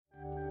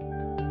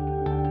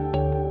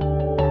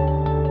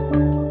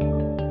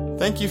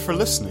Thank you for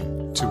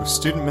listening to a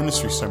student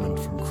ministry sermon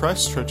from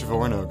Christ Church of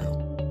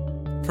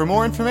Oronogo. For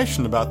more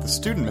information about the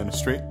student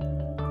ministry,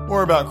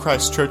 or about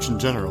Christ Church in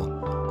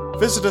general,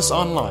 visit us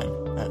online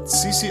at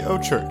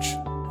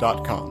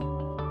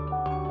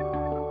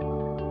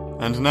ccochurch.com.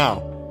 And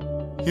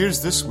now,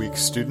 here's this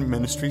week's student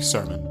ministry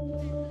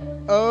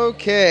sermon.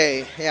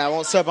 Okay, I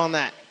won't step on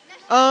that.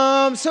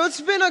 So it's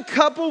been a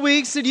couple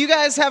weeks. Did you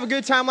guys have a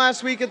good time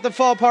last week at the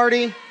fall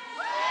party?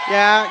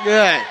 Yeah,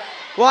 good.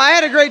 Well, I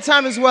had a great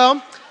time as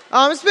well.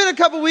 It's been a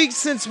couple weeks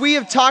since we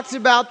have talked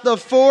about the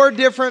 4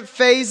 different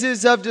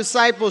phases of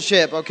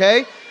discipleship,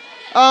 okay?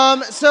 So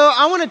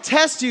I want to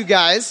test you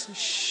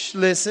guys.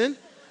 Listen.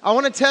 I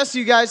want to test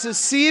you guys to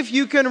see if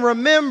you can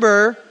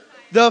remember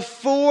the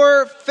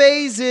 4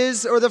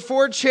 phases or the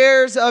 4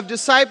 chairs of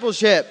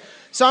discipleship.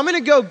 So I'm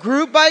going to go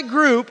group by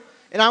group,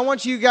 and I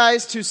want you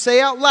guys to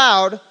say out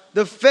loud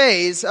the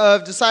phase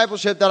of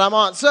discipleship that I'm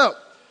on. So,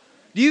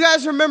 do you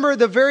guys remember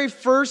the very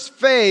first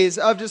phase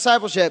of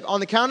discipleship? On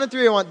the count of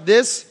 3, I want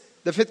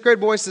the 5th grade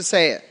boys to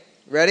say it.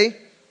 Ready?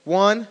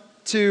 1,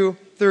 2,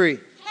 3.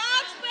 Couch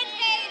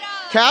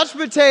potato. Couch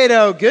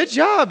potato. Good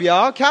job,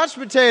 y'all. Couch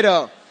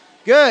potato.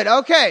 Good.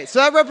 Okay, so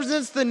that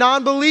represents the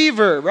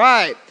non-believer,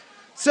 right?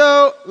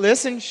 So,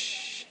 listen.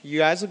 You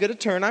guys will get a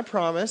turn, I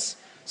promise.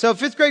 So,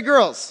 5th grade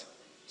girls,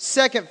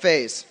 second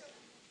phase.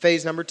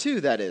 Phase number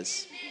 2, that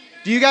is.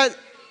 Do you guys...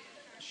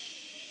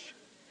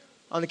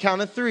 On the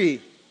count of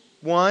 3.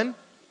 1,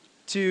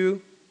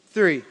 2,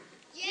 3.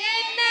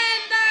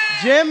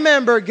 Gym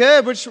member,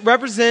 good, which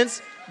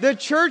represents the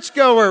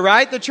churchgoer,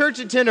 right? The church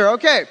attender.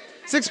 Okay,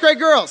 6th grade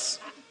girls.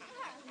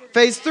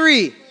 Phase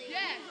 3.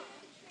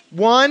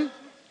 1,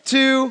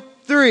 2,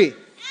 3.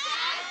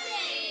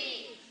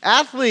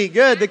 Athlete,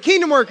 good. The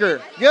kingdom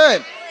worker,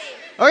 good.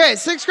 Okay,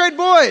 6th grade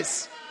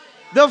boys.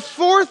 The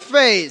 4th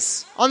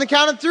phase. On the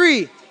count of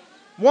 3.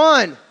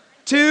 1,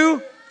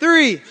 2,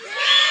 3.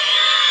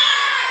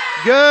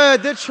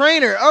 Good, the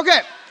trainer.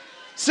 Okay,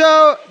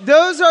 so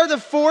those are the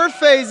 4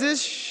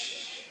 phases.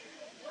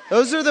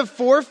 Those are the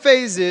 4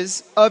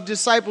 phases of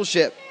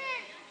discipleship.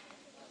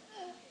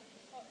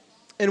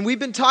 And we've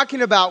been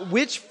talking about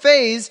which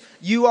phase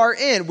you are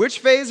in.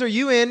 Which phase are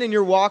you in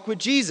your walk with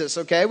Jesus,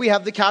 okay? We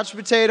have the couch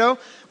potato,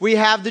 we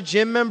have the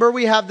gym member,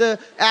 we have the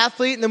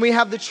athlete, and then we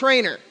have the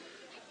trainer.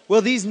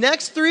 Well, these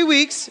next 3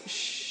 weeks,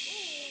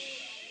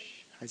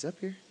 eyes up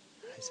here,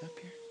 eyes up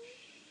here.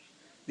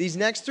 These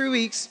next 3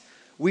 weeks,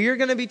 we are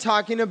going to be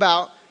talking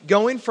about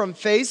going from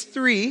phase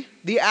 3,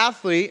 the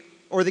athlete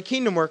or the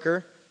kingdom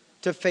worker,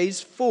 to phase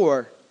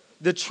 4,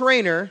 the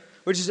trainer,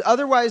 which is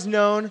otherwise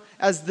known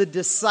as the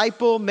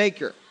disciple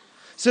maker.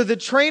 So the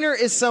trainer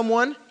is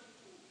someone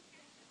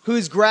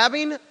who's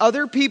grabbing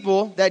other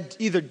people that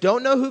either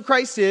don't know who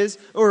Christ is,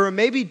 or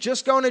maybe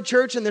just going to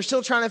church and they're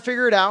still trying to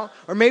figure it out,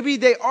 or maybe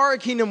they are a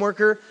kingdom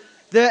worker.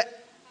 The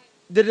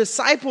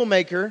disciple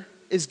maker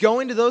is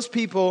going to those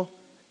people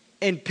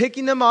and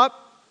picking them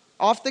up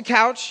off the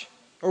couch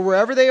or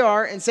wherever they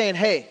are and saying,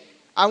 hey,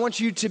 I want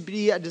you to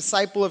be a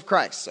disciple of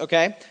Christ,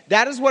 okay?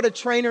 That is what a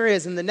trainer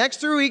is. In the next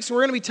 3 weeks, we're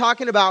going to be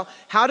talking about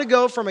how to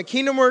go from a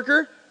kingdom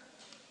worker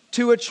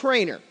to a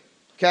trainer,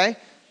 okay?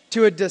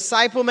 To a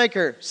disciple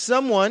maker,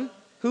 someone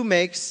who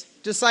makes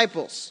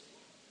disciples.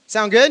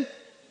 Sound good?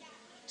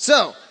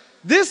 So,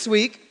 this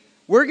week,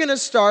 we're going to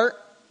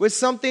start with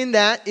something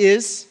that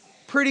is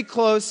pretty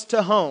close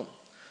to home.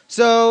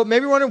 So,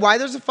 maybe you're wondering why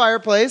there's a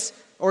fireplace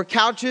or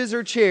couches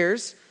or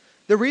chairs.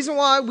 The reason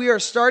why we are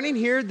starting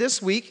here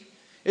this week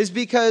is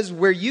because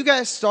where you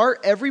guys start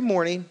every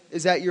morning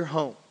is at your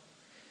home.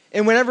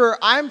 And whenever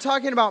I'm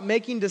talking about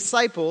making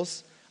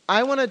disciples,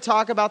 I want to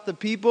talk about the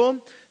people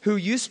who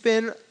you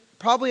spend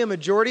probably a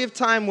majority of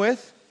time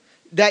with,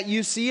 that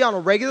you see on a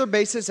regular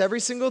basis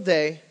every single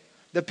day,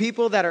 the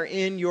people that are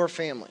in your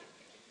family.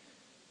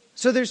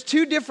 So there's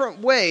 2 different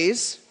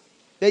ways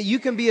that you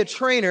can be a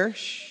trainer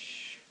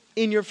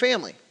in your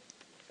family.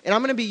 And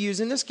I'm going to be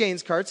using this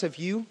Gaines card, so if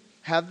you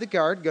have the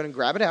card, go and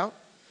grab it out,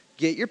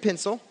 get your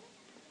pencil,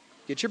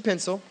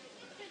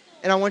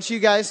 and I want you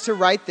guys to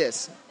write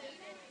this.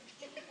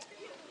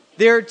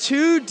 There are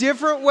 2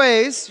 different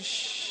ways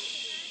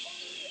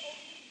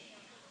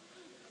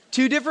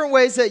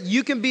that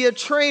you can be a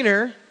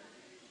trainer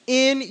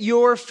in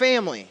your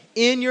family,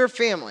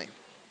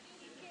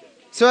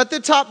 So at the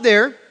top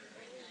there,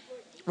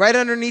 right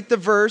underneath the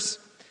verse,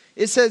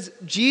 it says,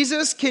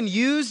 Jesus can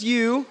use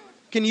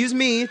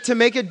me to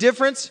make a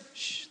difference.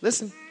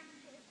 Listen.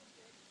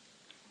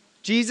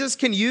 Jesus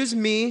can use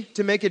me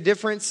to make a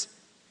difference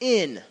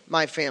in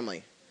my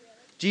family.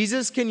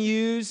 Jesus can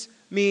use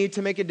me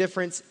to make a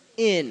difference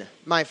in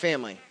my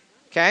family.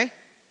 Okay?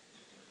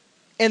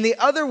 And the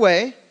other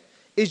way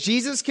is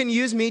Jesus can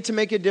use me to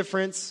make a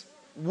difference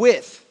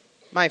with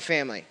my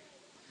family.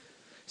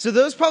 So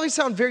those probably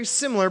sound very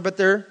similar, but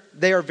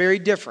they are very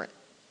different.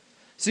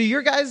 So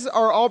your guys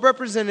are all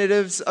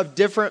representatives of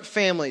different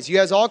families. You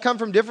guys all come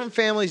from different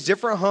families,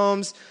 different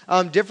homes,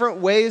 different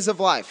ways of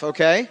life,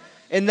 okay?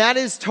 And that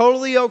is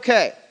totally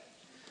okay.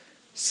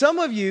 Some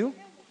of you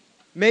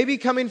may be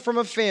coming from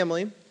a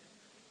family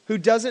who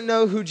doesn't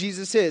know who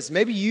Jesus is.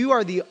 Maybe you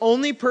are the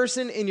only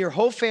person in your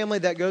whole family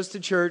that goes to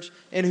church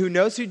and who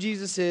knows who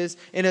Jesus is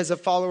and is a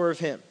follower of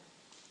him.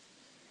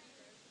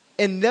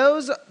 And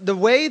the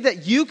way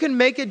that you can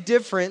make a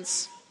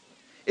difference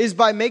is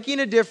by making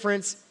a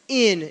difference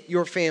in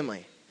your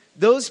family.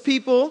 Those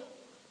people,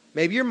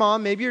 maybe your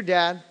mom, maybe your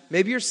dad,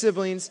 maybe your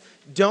siblings,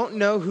 don't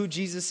know who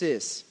Jesus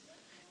is.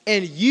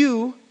 And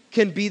you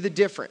can be the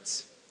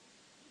difference.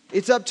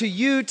 It's up to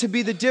you to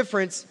be the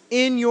difference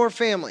in your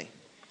family.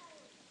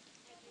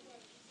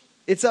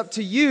 It's up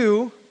to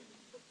you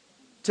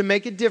to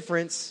make a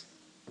difference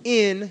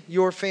in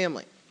your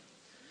family.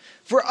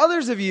 For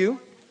others of you,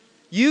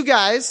 you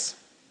guys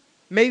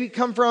maybe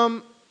come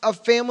from a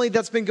family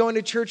that's been going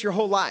to church your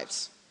whole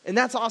lives. And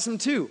that's awesome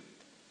too.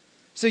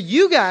 So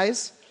you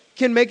guys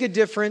can make a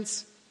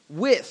difference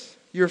with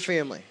your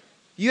family.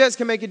 You guys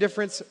can make a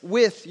difference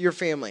with your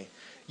family.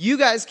 You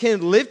guys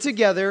can live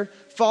together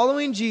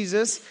following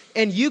Jesus,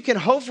 and you can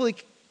hopefully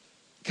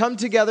come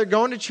together,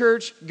 going to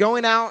church,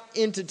 going out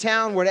into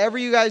town, whatever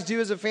you guys do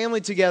as a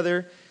family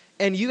together,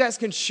 and you guys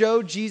can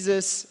show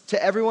Jesus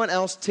to everyone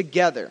else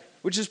together,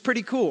 which is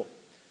pretty cool.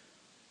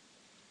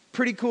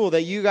 Pretty cool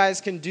that you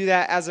guys can do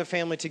that as a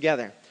family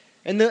together.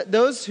 And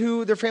those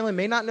who their family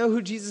may not know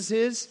who Jesus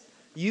is,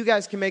 you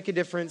guys can make a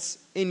difference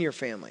in your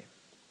family.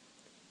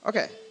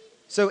 Okay,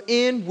 so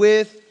in,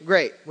 with,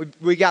 great.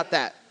 We got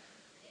that.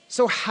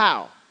 So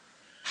how?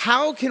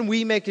 How can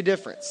we make a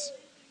difference?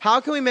 How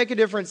can we make a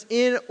difference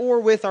in or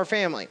with our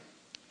family?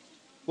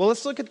 Well,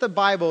 let's look at the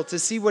Bible to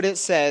see what it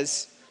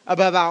says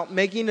about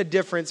making a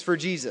difference for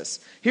Jesus.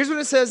 Here's what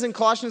it says in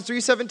Colossians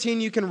 3:17.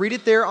 You can read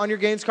it there on your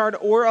gains card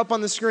or up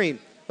on the screen.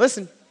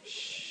 Listen.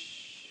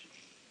 Shh.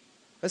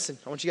 Listen,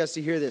 I want you guys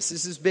to hear this.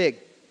 This is big.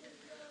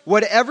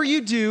 Whatever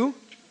you do,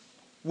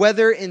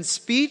 whether in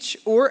speech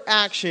or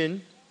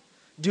action,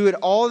 do it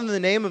all in the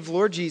name of the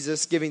Lord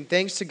Jesus, giving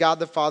thanks to God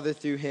the Father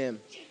through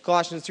him.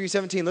 Colossians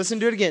 3:17. Listen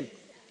to it again.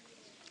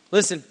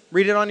 Listen,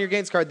 read it on your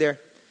gains card there.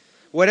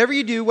 Whatever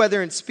you do,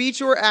 whether in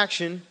speech or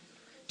action,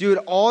 do it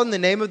all in the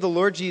name of the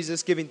Lord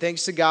Jesus, giving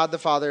thanks to God the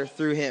Father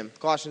through him.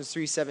 Colossians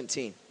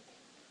 3:17.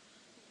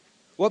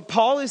 What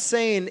Paul is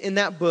saying in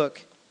that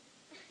book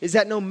is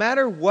that no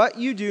matter what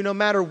you do, no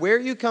matter where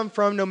you come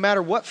from, no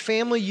matter what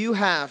family you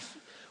have,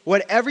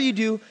 whatever you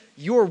do,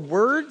 your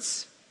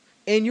words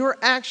and your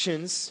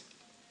actions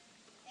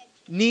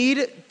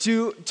need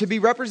to be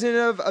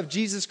representative of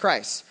Jesus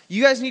Christ.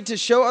 You guys need to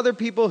show other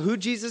people who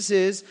Jesus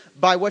is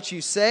by what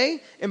you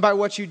say and by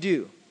what you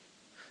do.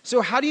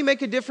 So how do you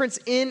make a difference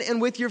in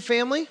and with your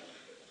family?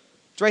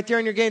 It's right there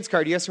on your gains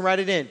card. You guys can write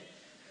it in.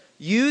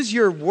 Use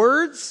your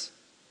words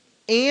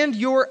and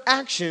your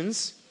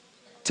actions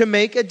to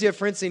make a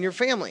difference in your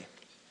family.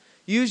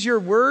 Use your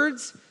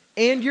words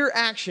and your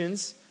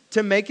actions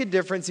to make a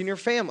difference in your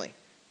family.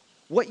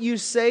 What you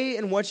say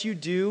and what you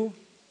do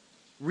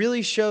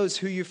really shows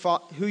who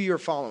you're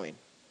following.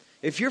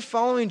 If you're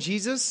following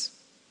Jesus,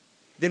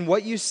 then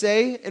what you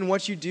say and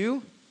what you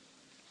do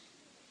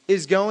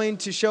is going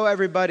to show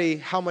everybody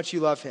how much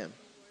you love him.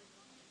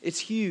 It's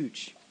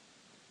huge.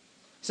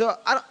 So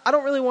I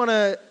don't really want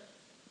to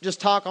just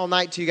talk all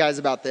night to you guys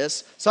about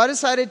this. So I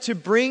decided to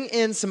bring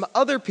in some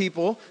other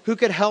people who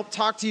could help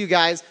talk to you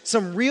guys,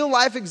 some real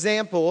life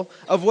example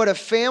of what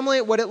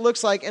it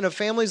looks like in a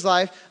family's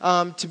life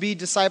to be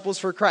disciples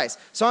for Christ.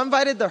 So I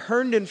invited the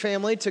Herndon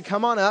family to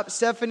come on up.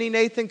 Stephanie,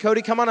 Nathan,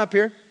 Cody, come on up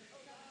here.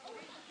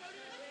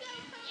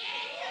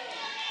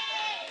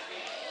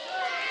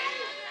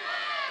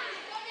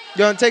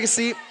 You want to take a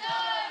seat?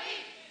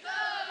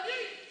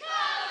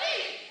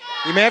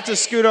 You may have to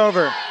scoot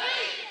over.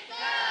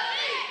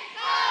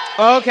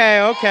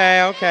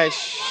 Okay.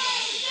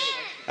 Shh.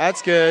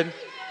 That's good.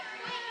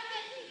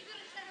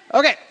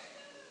 Okay.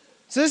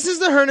 So this is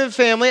the Herndon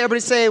family. Everybody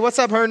say, what's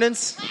up,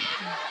 Herndons?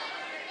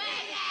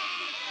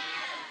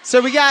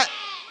 So we got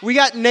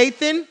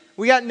Nathan.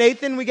 We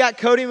got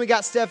Cody, and we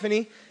got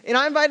Stephanie. And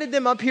I invited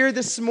them up here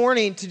this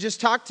morning to just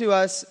talk to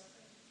us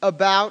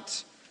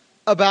about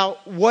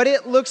what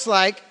it looks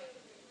like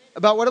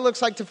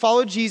to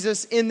follow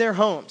Jesus in their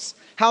homes.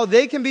 How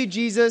they can be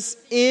Jesus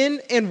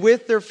in and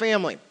with their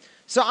family.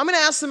 So I'm going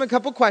to ask them a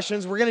couple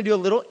questions. We're going to do a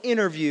little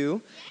interview.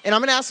 And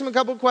I'm going to ask them a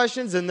couple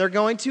questions, and they're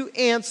going to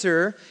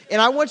answer.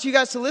 And I want you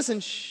guys to listen.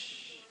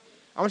 Shh.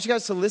 I want you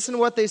guys to listen to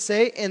what they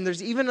say. And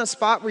there's even a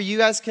spot where you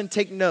guys can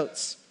take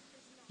notes.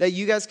 That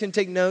you guys can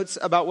take notes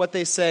about what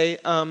they say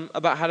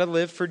about how to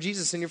live for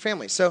Jesus in your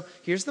family. So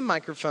here's the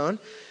microphone.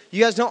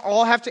 You guys don't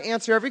all have to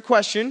answer every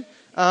question.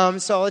 So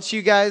I'll let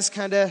you guys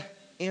kind of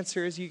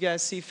answer as you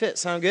guys see fit.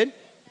 Sound good?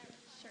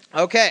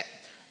 Sure. Okay.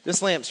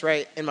 This lamp's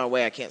right in my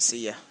way. I can't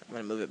see you. I'm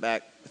going to move it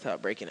back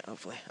without breaking it,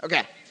 hopefully.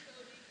 Okay.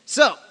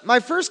 So my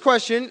first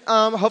question,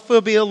 hopefully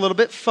will be a little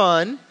bit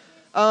fun.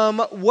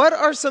 What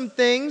are some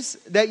things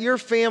that your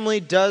family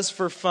does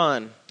for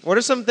fun? What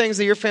are some things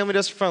that your family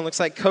does for fun?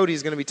 Looks like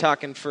Cody's going to be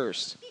talking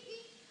first.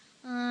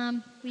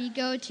 We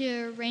go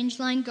to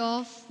rangeline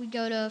golf. We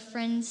go to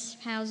friends'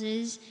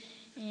 houses.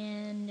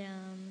 And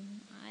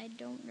I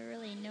don't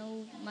really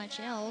know much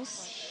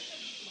else.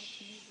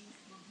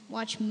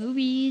 watch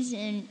movies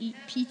and eat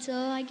pizza,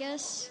 I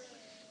guess.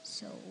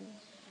 So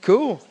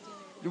Cool.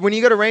 When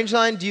you go to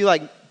Rangeline, do you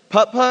like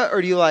putt-putt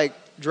or do you like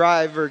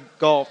drive or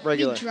golf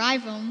regular? we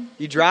drive them.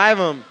 You drive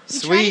them.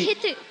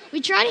 Sweet. We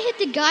try to hit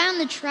the guy on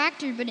the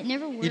tractor, but it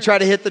never works. You try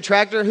to hit the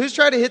tractor? Who's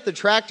tried to hit the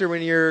tractor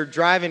when you're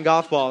driving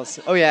golf balls?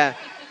 Oh, yeah.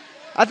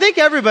 I think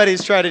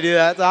everybody's tried to do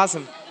that. That's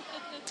awesome.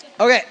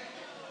 Okay.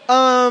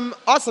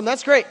 Awesome.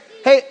 That's great.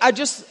 Hey,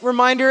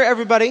 reminder,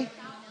 everybody.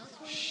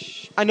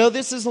 I know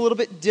this is a little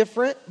bit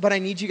different, but I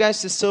need you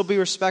guys to still be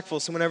respectful.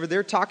 So whenever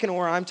they're talking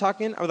or I'm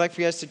talking, I would like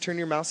for you guys to turn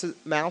your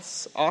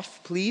mouths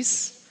off,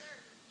 please.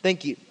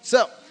 Thank you.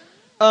 So,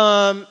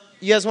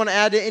 you guys want to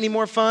add to any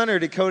more fun, or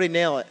did Cody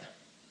nail it?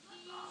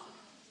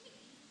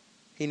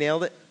 He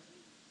nailed it?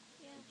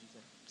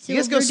 You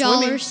guys go Silver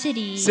Dollar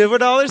swimming? City. Silver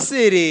Dollar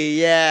City,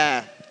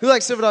 yeah. Who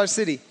likes Silver Dollar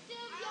City?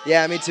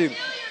 Yeah, me too.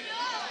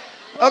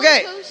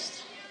 Okay, Roller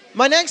coaster.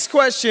 my next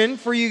question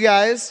for you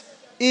guys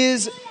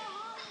is,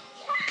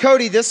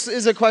 Cody, this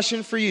is a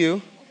question for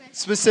you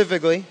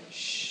specifically.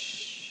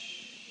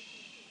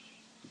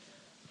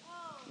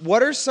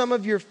 What are some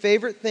of your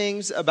favorite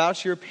things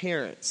about your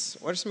parents?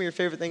 What are some of your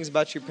favorite things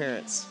about your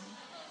parents?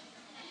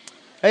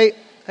 Hey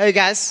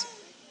guys.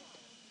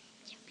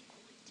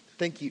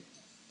 Thank you.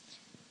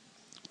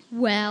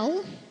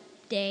 Well,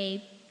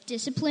 they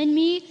discipline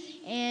me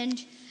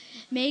and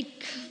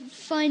make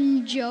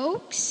fun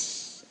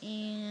jokes.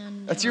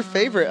 And That's your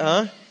favorite,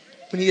 huh?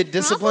 When you get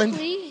disciplined?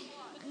 Probably.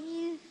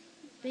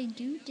 They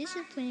do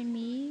discipline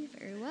me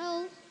very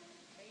well.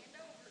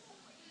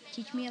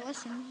 Teach me a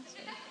lesson. So.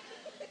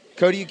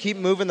 Cody, you keep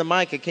moving the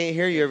mic. I can't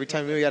hear you every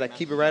time. We got to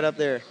keep it right up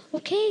there.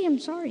 Okay, I'm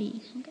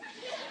sorry.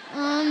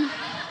 Okay.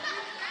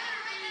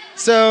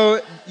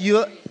 So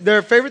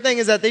their favorite thing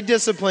is that they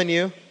discipline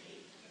you.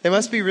 They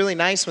must be really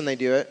nice when they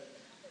do it.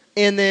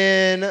 And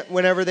then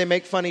whenever they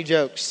make funny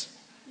jokes.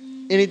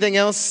 Anything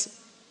else?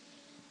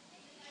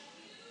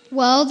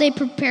 Well, they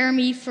prepare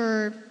me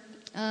for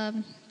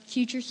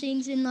future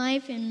things in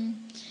life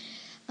and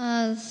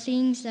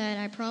things that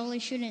I probably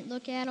shouldn't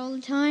look at all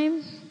the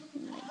time.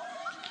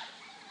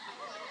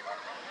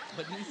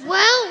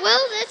 Well,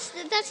 that's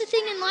the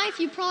thing in life.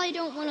 You probably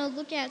don't want to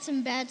look at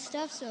some bad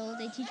stuff, so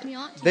they teach me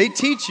not to. They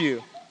teach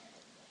you.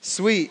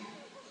 Sweet.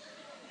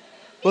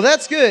 Well,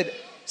 that's good.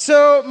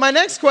 So my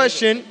next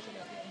question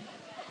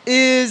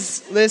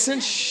is, listen,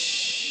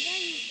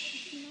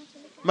 shh.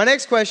 My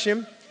next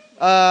question,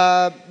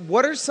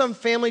 what are some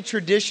family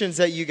traditions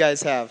that you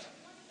guys have?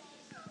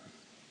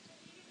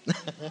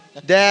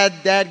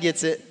 Dad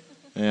gets it.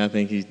 Yeah, I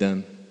think he's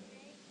done.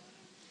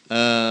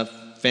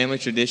 Family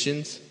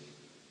traditions.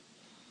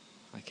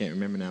 I can't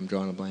remember now. I'm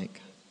drawing a blank.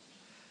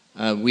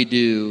 We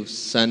do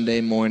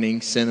Sunday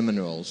morning cinnamon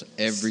rolls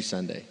every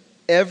Sunday.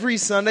 Every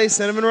Sunday,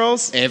 cinnamon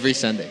rolls? Every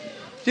Sunday.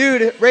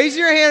 Dude, raise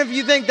your hand if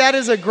you think that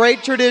is a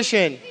great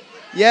tradition.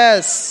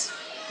 Yes,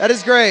 that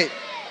is great.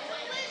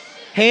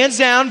 Hands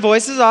down,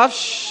 voices off.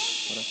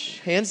 Shh.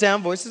 Hands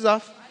down, voices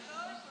off.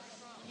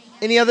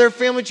 Any other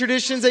family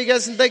traditions that you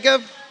guys can think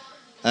of?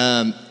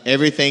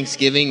 Every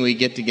Thanksgiving we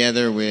get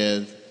together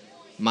with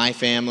my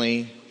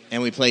family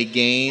and we play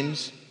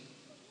games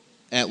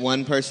at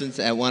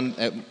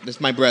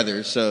it's my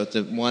brother's, so it's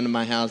at one of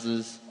my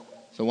houses.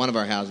 So one of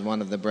our houses,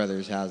 one of the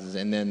brothers' houses,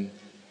 and then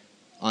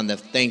on the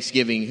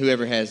Thanksgiving,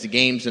 whoever has the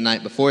games the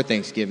night before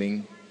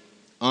Thanksgiving,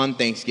 on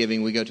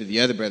Thanksgiving we go to the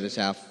other brother's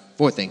house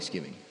for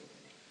Thanksgiving.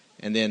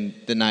 And then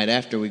the night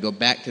after we go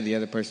back to the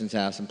other person's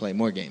house and play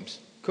more games.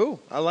 Cool,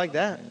 I like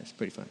that. Yeah, it's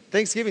pretty fun.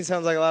 Thanksgiving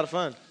sounds like a lot of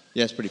fun.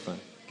 Yeah, it's pretty fun.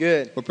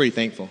 Good. We're pretty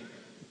thankful.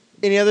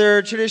 Any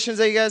other traditions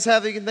that you guys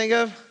have that you can think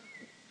of?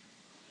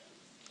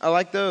 I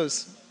like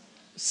those.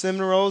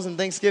 Cinnamon rolls and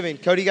Thanksgiving.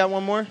 Cody, got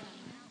one more?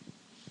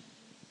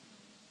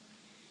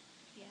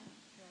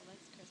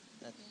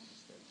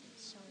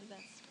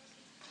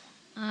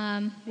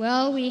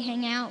 Well, we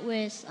hang out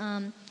with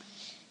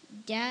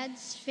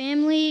Dad's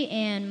family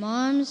and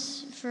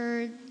Mom's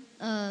for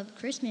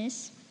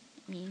Christmas.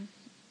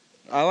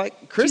 I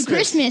like Christmas.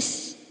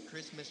 Christmas.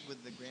 Christmas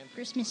with the grandparents.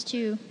 Christmas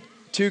too.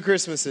 2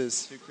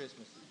 Christmases. 2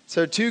 Christmases.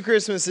 So 2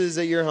 Christmases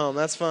at your home.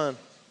 That's fun.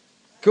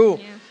 Cool.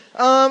 Yeah.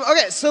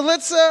 Okay, so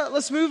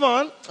let's move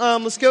on.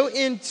 Let's go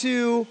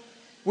into,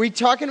 we're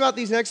talking about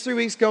these next 3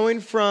 weeks going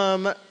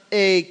from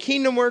a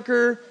kingdom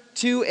worker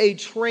to a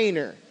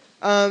trainer.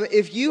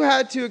 If you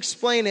had to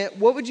explain it,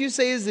 what would you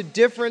say is the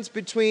difference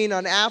between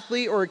an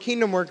athlete or a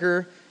kingdom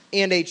worker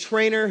and a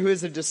trainer who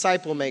is a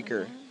disciple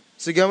maker?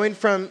 So going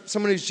from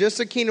someone who's just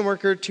a kingdom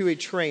worker to a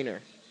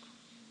trainer.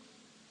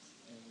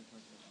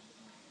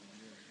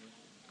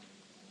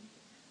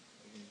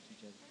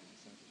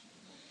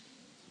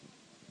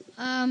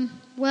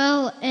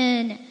 Well,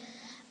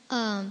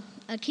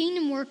 a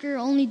kingdom worker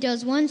only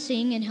does one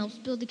thing and helps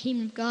build the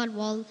kingdom of God,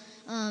 while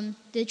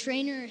the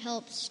trainer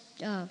helps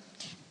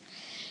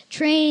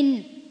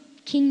train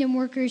kingdom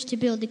workers to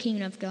build the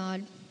kingdom of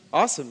God.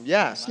 Awesome,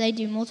 yeah. So they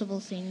do multiple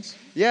things.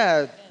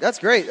 Yeah, that's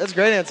great. That's a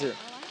great answer.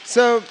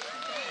 So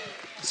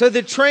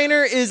the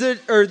trainer is a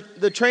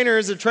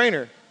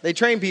trainer. They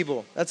train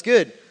people. That's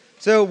good.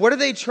 So what are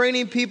they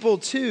training people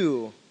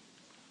to?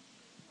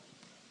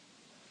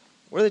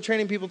 What are they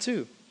training people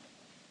to?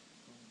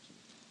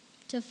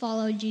 To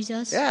follow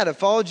Jesus. Yeah, to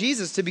follow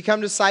Jesus, to become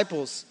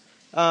disciples,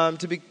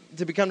 to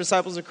become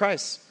disciples of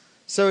Christ.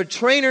 So a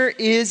trainer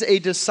is a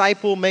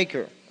disciple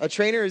maker. A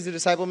trainer is a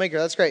disciple maker.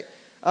 That's great.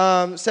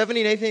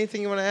 Stephanie, Nathan,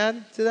 anything you want to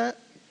add to that?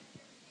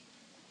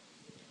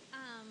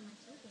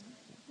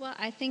 Well,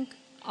 I think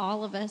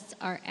all of us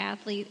are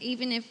athletes.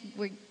 Even if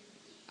we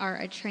are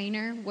a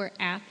trainer, we're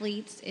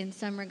athletes in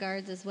some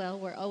regards as well.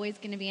 We're always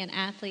going to be an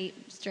athlete,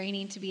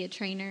 straining to be a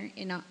trainer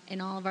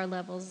in all of our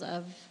levels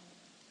of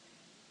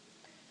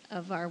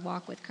our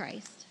walk with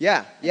Christ.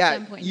 Yeah.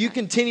 You time.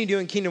 continue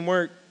doing kingdom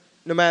work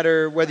no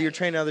matter whether you're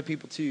training other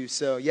people too.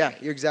 So, yeah,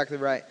 you're exactly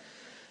right.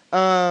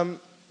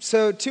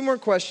 So 2 more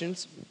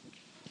questions.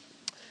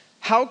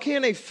 How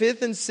can a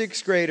 5th and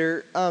 6th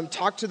grader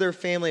talk to their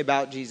family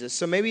about Jesus?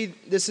 So maybe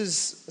this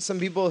is some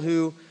people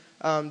who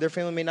their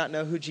family may not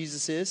know who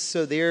Jesus is,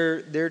 so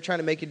they're trying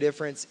to make a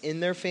difference in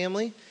their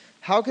family.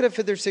 How could a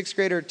 5th or 6th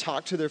grader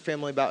talk to their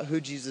family about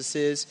who Jesus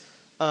is?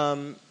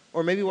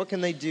 Or maybe what can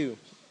they do?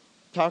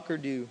 Talk or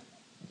do?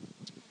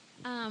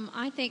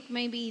 I think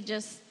maybe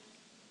just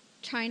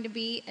trying to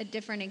be a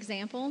different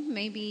example.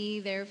 Maybe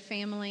their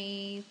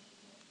family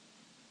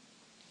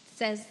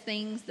says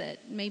things that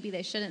maybe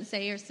they shouldn't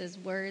say, or says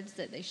words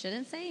that they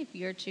shouldn't say. If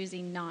you're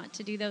choosing not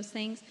to do those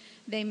things,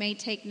 they may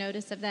take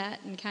notice of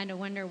that and kind of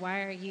wonder,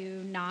 why are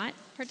you not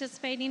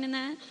participating in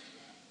that?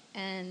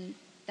 And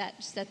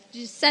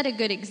just set a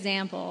good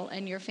example,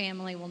 and your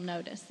family will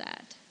notice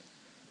that.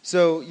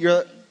 So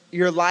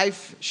your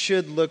life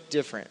should look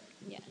different.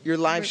 Yeah. Your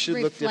life should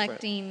look different.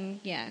 Reflecting,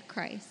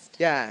 Christ.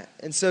 Yeah,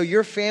 and so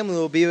your family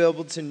will be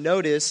able to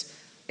notice,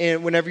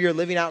 and whenever you're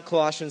living out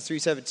Colossians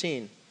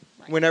 3:17,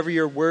 whenever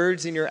your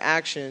words and your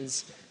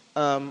actions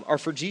are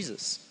for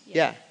Jesus.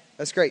 Yeah,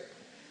 that's great.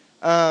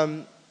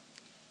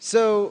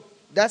 So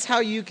that's how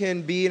you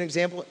can be an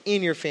example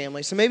in your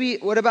family. So maybe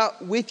what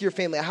about with your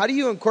family? How do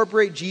you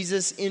incorporate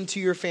Jesus into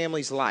your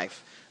family's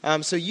life?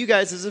 So you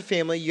guys as a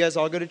family, you guys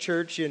all go to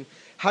church, and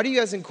how do you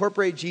guys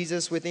incorporate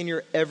Jesus within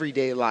your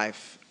everyday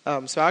life?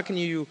 So how can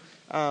you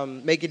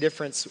make a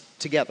difference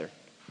together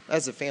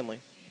as a family?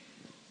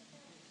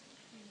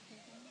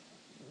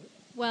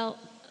 Well,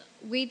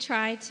 we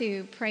try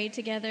to pray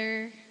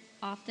together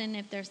often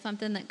if there's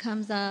something that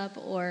comes up,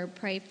 or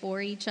pray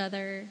for each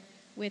other,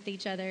 with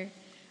each other.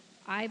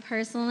 I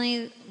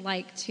personally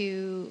like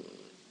to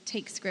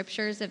take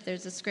scriptures. If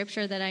there's a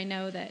scripture that I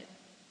know that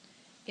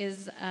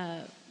is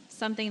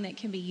something that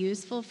can be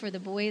useful for the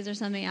boys or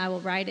something, I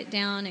will write it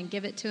down and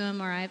give it to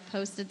them, or I've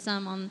posted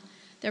some on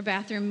their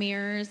bathroom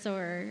mirrors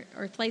or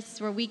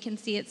places where we can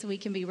see it so we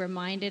can be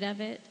reminded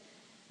of it.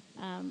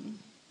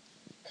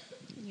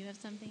 You have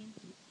something?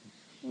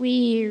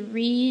 We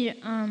read,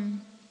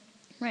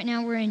 right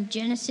now we're in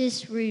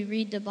Genesis. We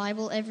read the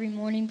Bible every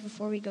morning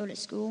before we go to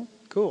school.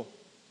 Cool.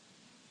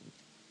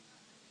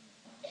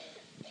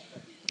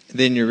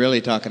 Then you're really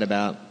talking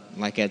about,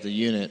 like as a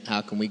unit, how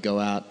can we go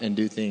out and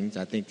do things?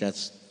 I think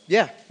that's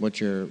one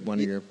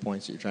of your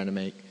points that you're trying to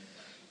make.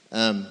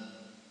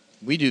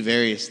 We do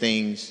various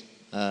things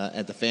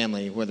at the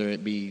family, whether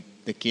it be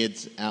the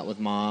kids out with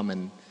mom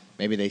and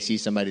maybe they see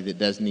somebody that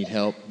does need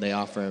help, they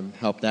offer them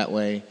help that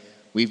way.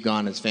 We've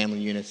gone as family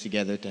units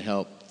together to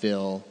help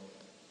fill,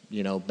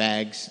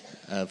 bags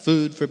of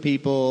food for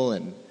people.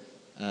 And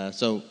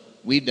so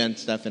we've done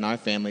stuff in our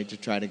family to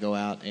try to go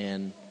out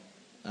and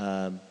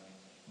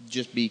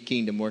just be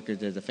kingdom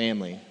workers as a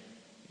family,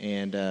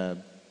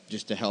 and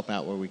just to help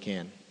out where we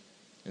can.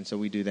 And so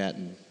we do that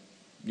in,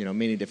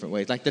 many different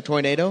ways. Like the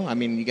tornado. I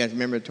mean, you guys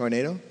remember the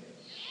tornado?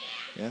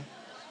 Yeah.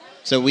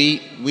 So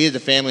we as a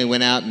family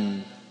went out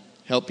and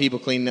helped people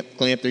clean up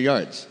their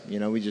yards.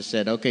 We just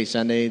said, okay,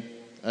 Sunday,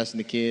 us and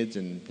the kids,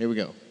 and here we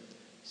go.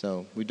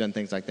 So we've done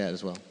things like that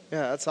as well.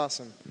 Yeah, that's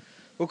awesome.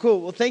 Well,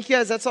 cool. Well, thank you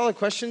guys. That's all the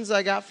questions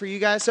I got for you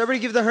guys. So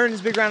everybody give the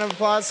Hearns a big round of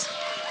applause.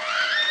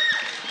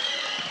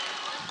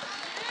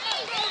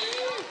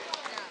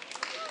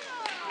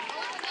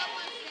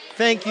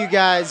 Thank you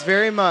guys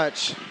very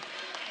much.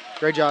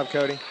 Great job,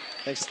 Cody.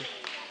 Thanks.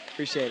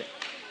 Appreciate it.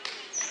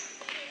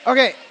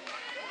 Okay.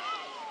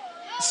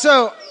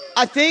 So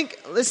I think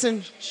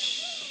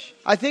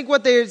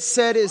what they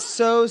said is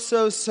so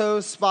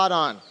spot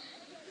on.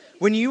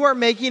 When you are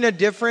making a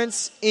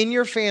difference in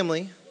your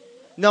family,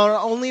 not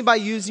only by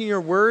using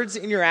your words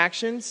and your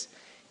actions,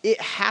 it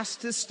has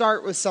to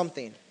start with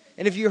something.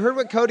 And if you heard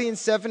what Cody and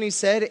Stephanie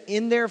said,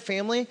 in their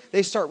family,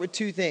 they start with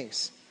 2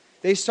 things.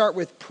 They start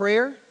with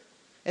prayer,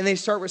 and they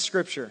start with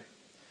scripture.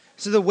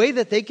 So the way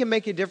that they can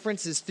make a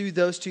difference is through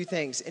those 2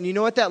 things. And you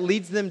know what that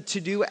leads them to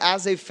do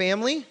as a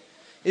family?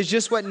 Is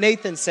just what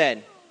Nathan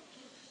said.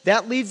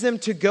 That leads them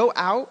to go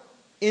out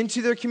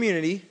into their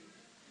community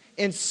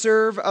and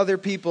serve other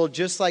people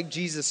just like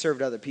Jesus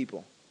served other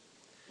people.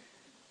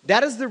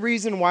 That is the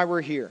reason why we're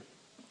here.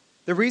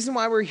 The reason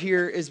why we're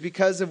here is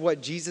because of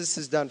what Jesus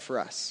has done for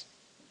us.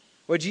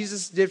 What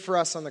Jesus did for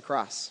us on the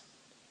cross.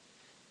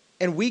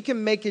 And we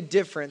can make a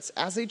difference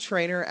as a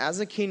trainer, as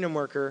a kingdom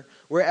worker,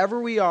 wherever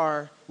we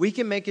are, we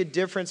can make a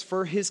difference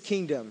for his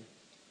kingdom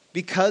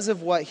because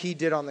of what he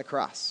did on the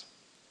cross.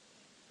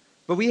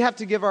 But we have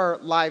to give our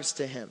lives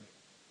to him.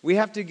 We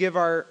have to give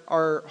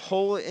our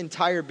whole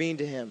entire being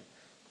to him.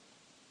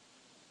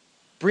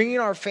 Bringing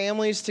our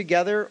families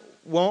together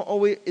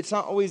it's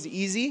not always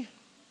easy.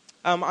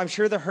 I'm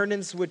sure the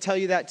Hernans would tell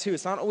you that too.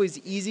 It's not always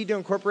easy to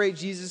incorporate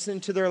Jesus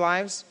into their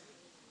lives,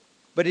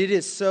 but it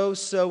is so,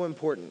 so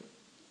important.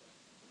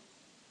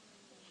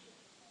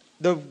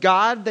 The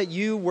God that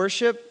you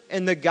worship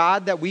and the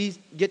God that we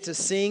get to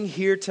sing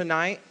here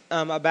tonight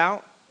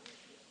about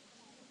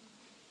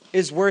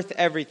is worth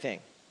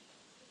everything.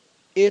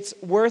 It's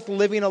worth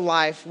living a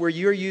life where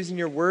you're using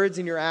your words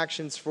and your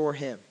actions for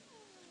him.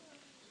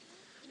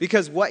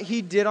 Because what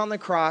he did on the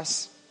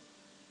cross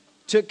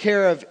took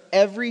care of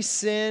every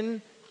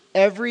sin,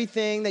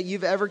 everything that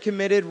you've ever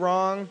committed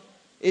wrong.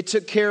 It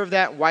took care of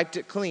that, wiped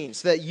it clean,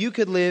 so that you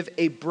could live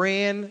a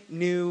brand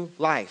new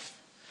life.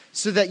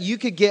 So that you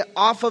could get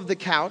off of the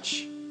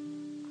couch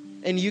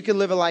and you could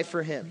live a life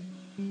for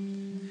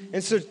him.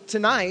 And so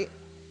tonight,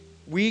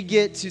 we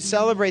get to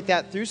celebrate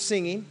that through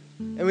singing,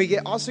 and we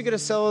also get to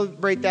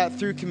celebrate that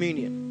through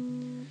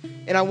communion.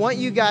 And I want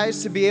you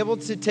guys to be able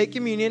to take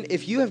communion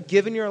if you have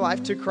given your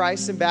life to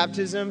Christ in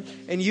baptism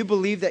and you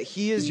believe that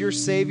he is your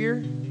Savior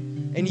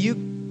and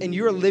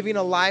you are living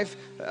a life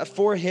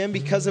for him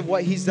because of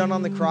what he's done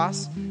on the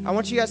cross. I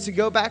want you guys to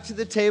go back to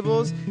the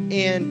tables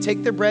and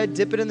take the bread,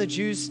 dip it in the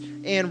juice,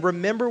 and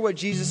remember what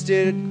Jesus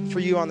did for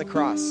you on the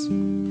cross.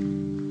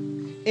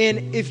 And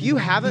if you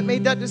haven't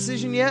made that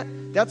decision yet,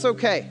 that's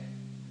okay.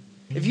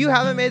 If you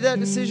haven't made that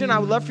decision, I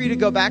would love for you to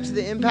go back to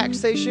the impact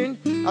station.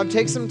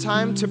 Take some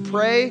time to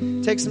pray.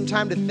 Take some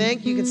time to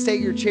think. You can stay at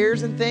your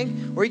chairs and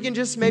think, or you can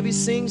just maybe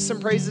sing some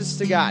praises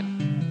to God.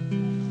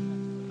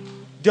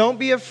 Don't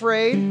be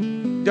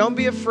afraid. Don't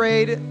be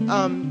afraid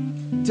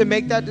to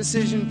make that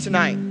decision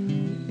tonight.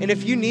 And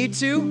if you need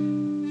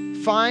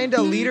to, find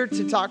a leader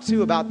to talk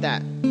to about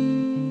that.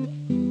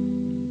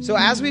 So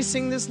as we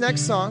sing this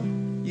next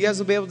song, you guys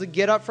will be able to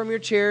get up from your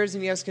chairs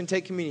and you guys can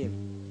take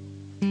communion.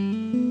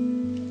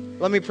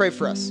 Let me pray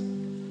for us.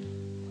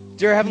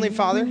 Dear Heavenly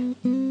Father,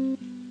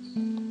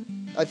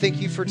 I thank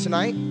you for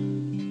tonight.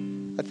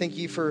 I thank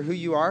you for who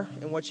you are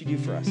and what you do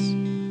for us.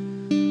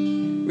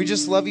 We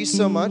just love you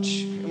so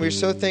much, and we're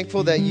so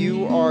thankful that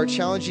you are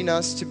challenging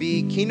us to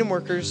be kingdom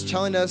workers,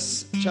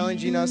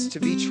 challenging us to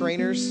be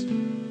trainers,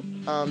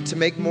 to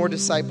make more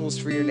disciples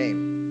for your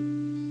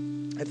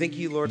name. I thank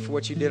you, Lord, for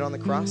what you did on the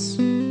cross,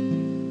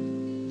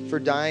 for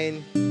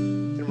dying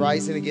and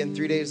rising again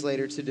 3 days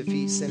later to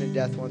defeat sin and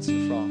death once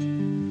and for all.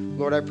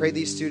 Lord, I pray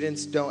these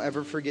students don't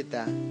ever forget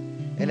that.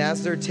 And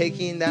as they're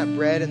taking that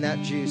bread and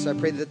that juice, I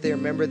pray that they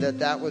remember that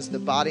that was the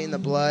body and the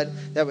blood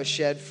that was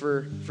shed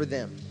for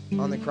them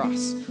on the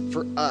cross,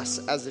 for us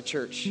as a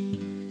church.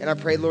 And I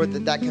pray, Lord,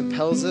 that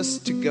compels us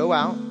to go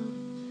out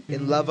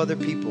and love other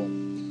people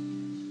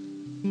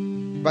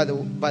by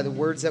the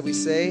words that we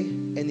say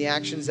and the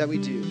actions that we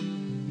do.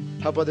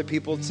 Help other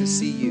people to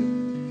see you.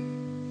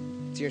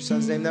 It's in your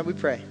Son's name that we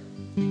pray.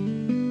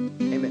 Amen.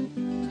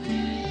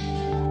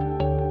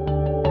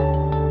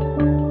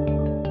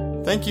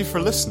 Thank you for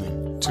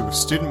listening to a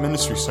student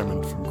ministry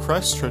sermon from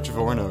Christ Church of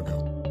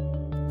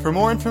Oronogo. For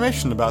more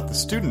information about the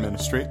student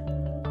ministry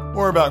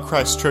or about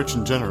Christ Church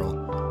in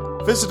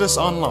general, visit us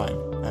online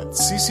at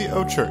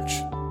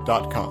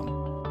ccochurch.com.